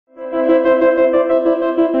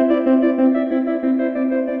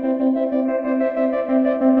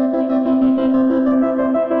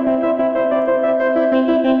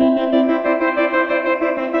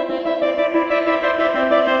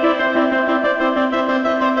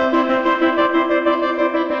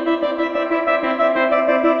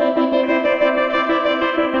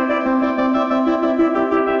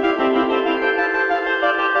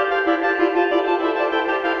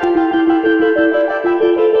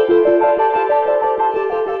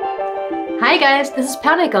guys, this is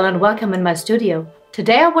Panicle and welcome in my studio.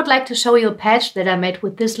 Today I would like to show you a patch that I made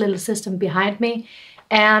with this little system behind me.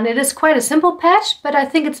 And it is quite a simple patch, but I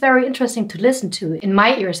think it's very interesting to listen to, in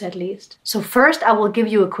my ears at least. So first I will give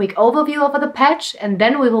you a quick overview over the patch and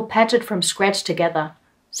then we will patch it from scratch together.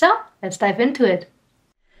 So let's dive into it.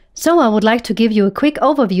 So I would like to give you a quick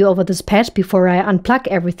overview over this patch before I unplug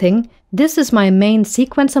everything. This is my main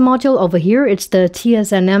sequencer module over here. It's the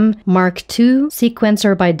TSNM Mark II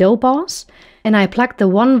sequencer by DoBoss. And I plugged the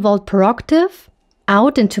 1 volt per octave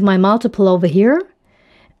out into my multiple over here.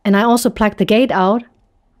 And I also plugged the gate out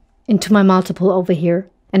into my multiple over here.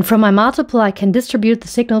 And from my multiple I can distribute the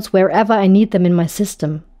signals wherever I need them in my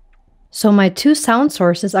system. So my two sound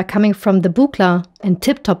sources are coming from the Buchla and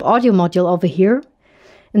TipTop audio module over here.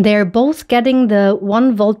 And they are both getting the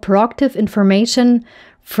 1 volt per octave information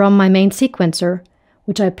from my main sequencer,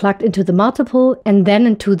 which I plugged into the multiple and then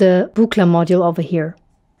into the Buchla module over here.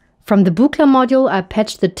 From the Buchla module, I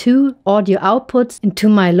patched the two audio outputs into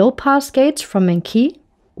my low-pass gates from Menke.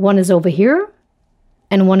 One is over here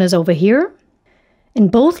and one is over here.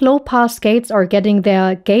 And both low-pass gates are getting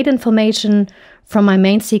their gate information from my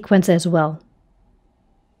main sequencer as well.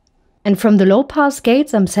 And from the low-pass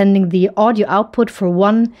gates, I'm sending the audio output for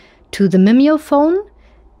one to the mimeophone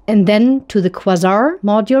and then to the Quasar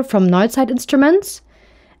module from Noise Neuzeit Instruments.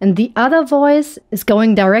 And the other voice is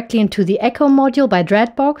going directly into the echo module by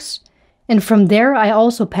Dreadbox. And from there, I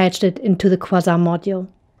also patched it into the Quasar module.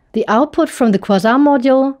 The output from the Quasar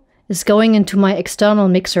module is going into my external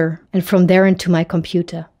mixer and from there into my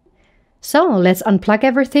computer. So let's unplug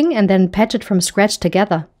everything and then patch it from scratch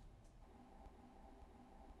together.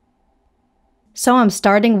 So I'm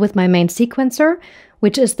starting with my main sequencer,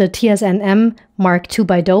 which is the TSNM Mark II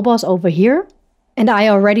by DoBoss over here. And I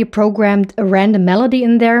already programmed a random melody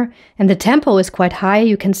in there, and the tempo is quite high,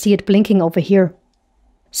 you can see it blinking over here.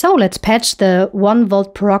 So let's patch the 1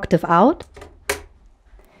 volt per octave out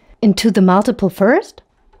into the multiple first.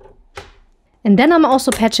 And then I'm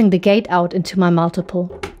also patching the gate out into my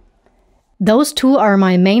multiple. Those two are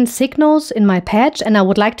my main signals in my patch, and I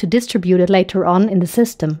would like to distribute it later on in the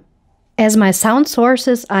system. As my sound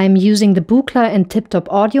sources, I'm using the Buchla and TipTop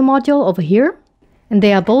audio module over here, and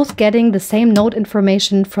they are both getting the same note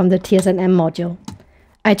information from the TSNM module.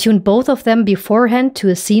 I tuned both of them beforehand to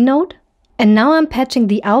a C note, and now I'm patching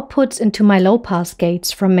the outputs into my low-pass gates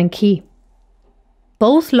from Menke.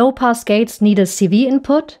 Both low-pass gates need a CV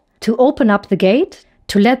input to open up the gate,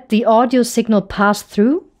 to let the audio signal pass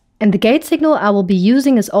through, and the gate signal I will be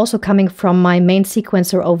using is also coming from my main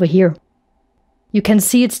sequencer over here. You can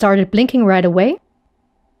see it started blinking right away,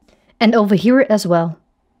 and over here as well.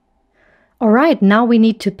 Alright, now we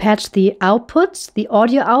need to patch the outputs, the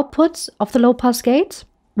audio outputs of the low-pass gates.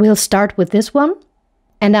 We'll start with this one,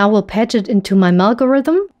 and I will patch it into my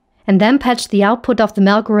Malgorithm, and then patch the output of the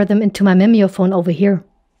Malgorithm into my mimeophone over here.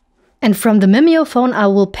 And from the mimeophone I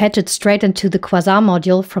will patch it straight into the Quasar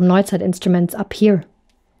module from Noise Neuzeit Instruments up here.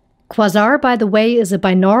 Quasar, by the way, is a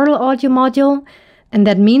binaural audio module, and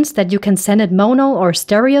that means that you can send it mono or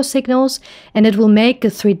stereo signals and it will make a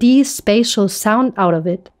 3D spatial sound out of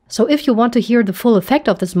it. So if you want to hear the full effect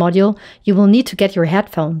of this module, you will need to get your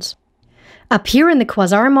headphones. Up here in the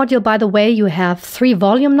Quasar module, by the way, you have 3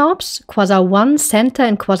 volume knobs, Quasar 1, Center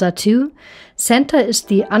and Quasar 2. Center is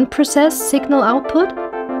the unprocessed signal output.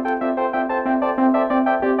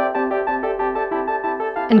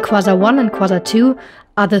 And Quasar 1 and Quasar 2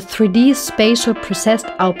 are the 3D spatial processed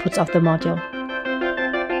outputs of the module.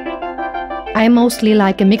 I mostly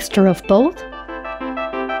like a mixture of both,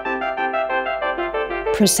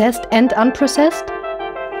 processed and unprocessed.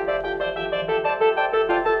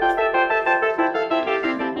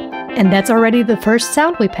 And that's already the first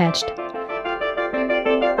sound we patched.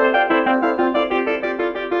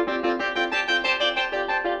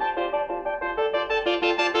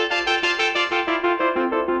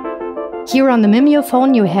 Here on the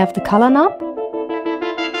mimeophone you have the color knob.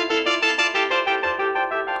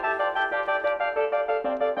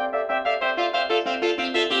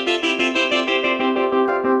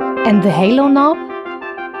 And the halo knob.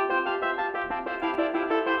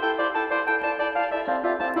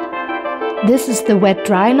 This is the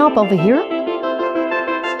wet-dry knob over here.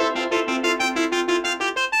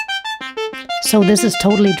 So this is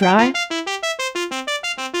totally dry.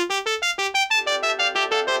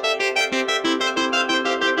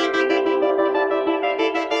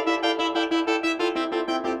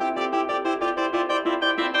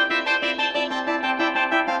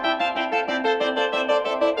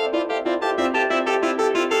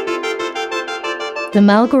 The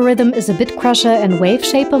Malgorithm is a bit crusher and wave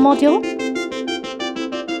shaper module.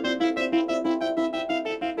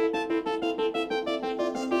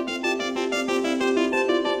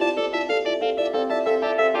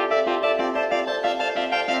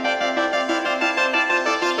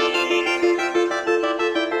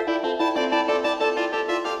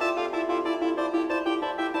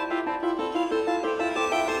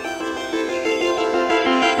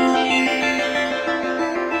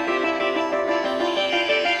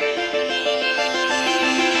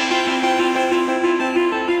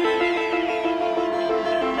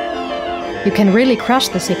 you can really crush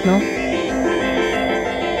the signal.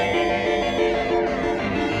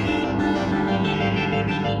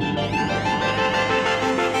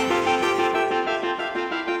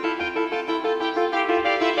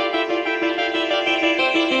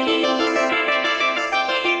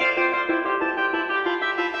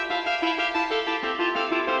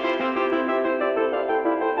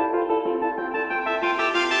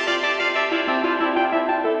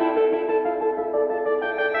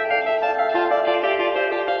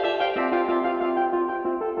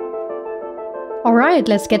 Alright,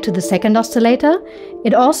 let's get to the second oscillator.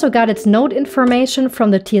 It also got its note information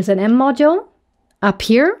from the TSNM module, up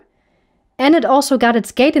here, and it also got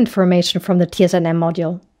its gate information from the TSNM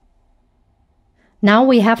module. Now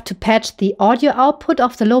we have to patch the audio output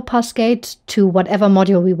of the low-pass gate to whatever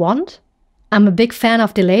module we want. I'm a big fan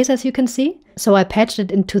of delays, as you can see, so I patched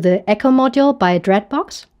it into the echo module by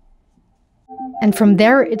Dreadbox. And from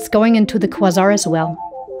there it's going into the quasar as well.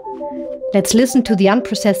 Let's listen to the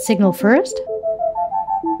unprocessed signal first.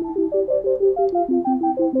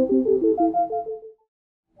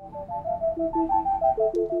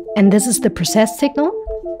 And this is the processed signal.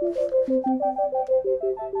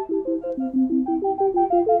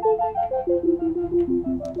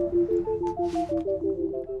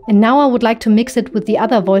 And now I would like to mix it with the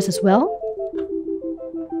other voice as well.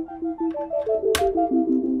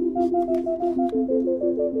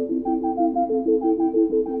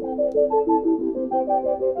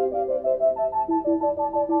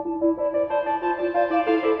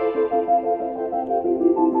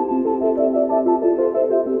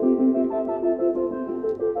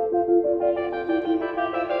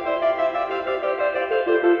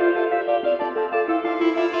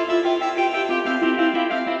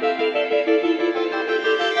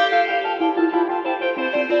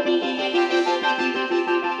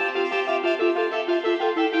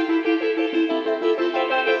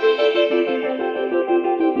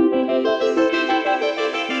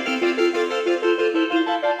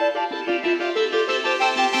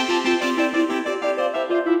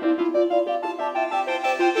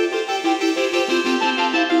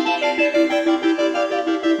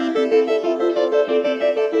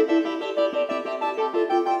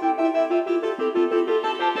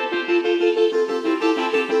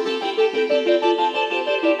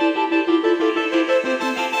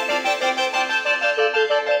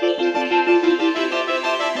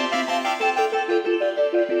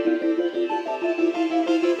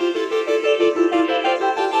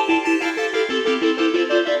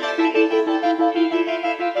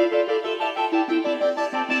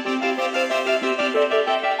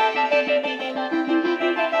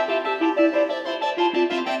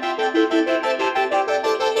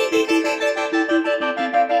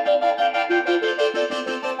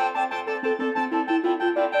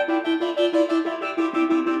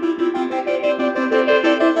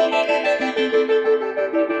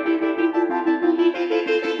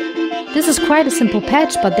 This is quite a simple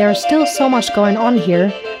patch, but there is still so much going on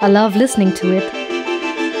here. I love listening to it.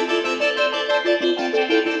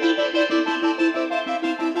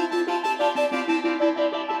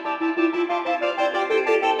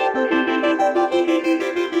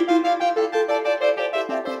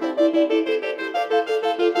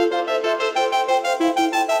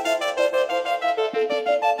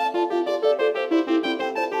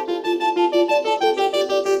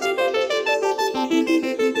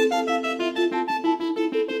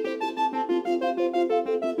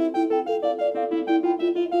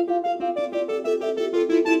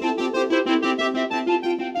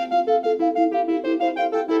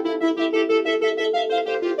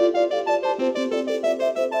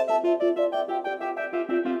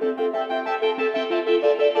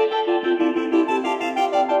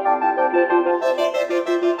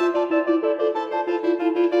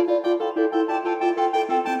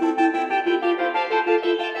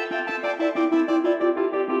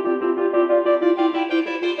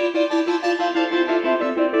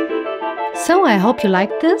 So I hope you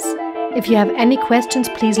liked this. If you have any questions,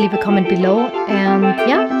 please leave a comment below, and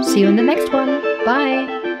yeah, see you in the next one.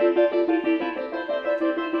 Bye!